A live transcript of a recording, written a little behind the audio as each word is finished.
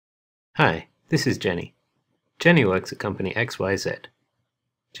Hi, this is Jenny. Jenny works at company XYZ.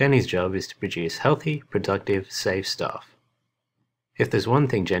 Jenny's job is to produce healthy, productive, safe staff. If there's one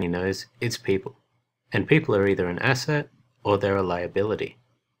thing Jenny knows, it's people. And people are either an asset or they're a liability.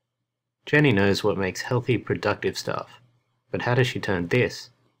 Jenny knows what makes healthy, productive staff. But how does she turn this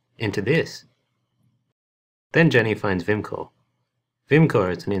into this? Then Jenny finds Vimcore.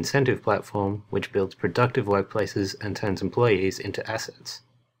 Vimcore is an incentive platform which builds productive workplaces and turns employees into assets.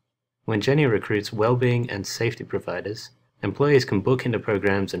 When Jenny recruits well-being and safety providers, employees can book into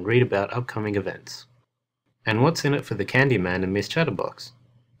programs and read about upcoming events. And what's in it for the Candyman and Miss Chatterbox?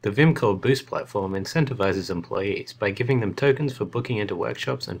 The Vimcore Boost platform incentivizes employees by giving them tokens for booking into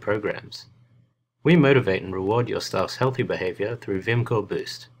workshops and programs. We motivate and reward your staff's healthy behavior through Vimcore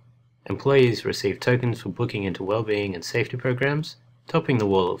Boost. Employees receive tokens for booking into well-being and safety programs, topping the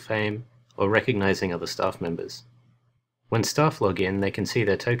wall of fame, or recognizing other staff members. When staff log in, they can see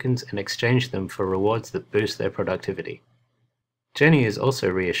their tokens and exchange them for rewards that boost their productivity. Jenny is also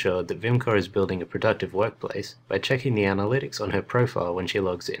reassured that Vimcore is building a productive workplace by checking the analytics on her profile when she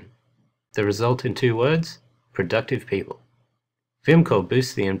logs in. The result in 2 words? Productive people. Vimcore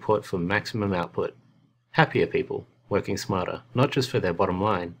boosts the input for maximum output. Happier people, working smarter, not just for their bottom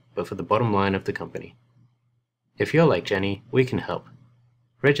line, but for the bottom line of the company. If you're like Jenny, we can help.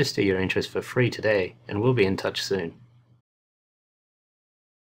 Register your interest for free today, and we'll be in touch soon.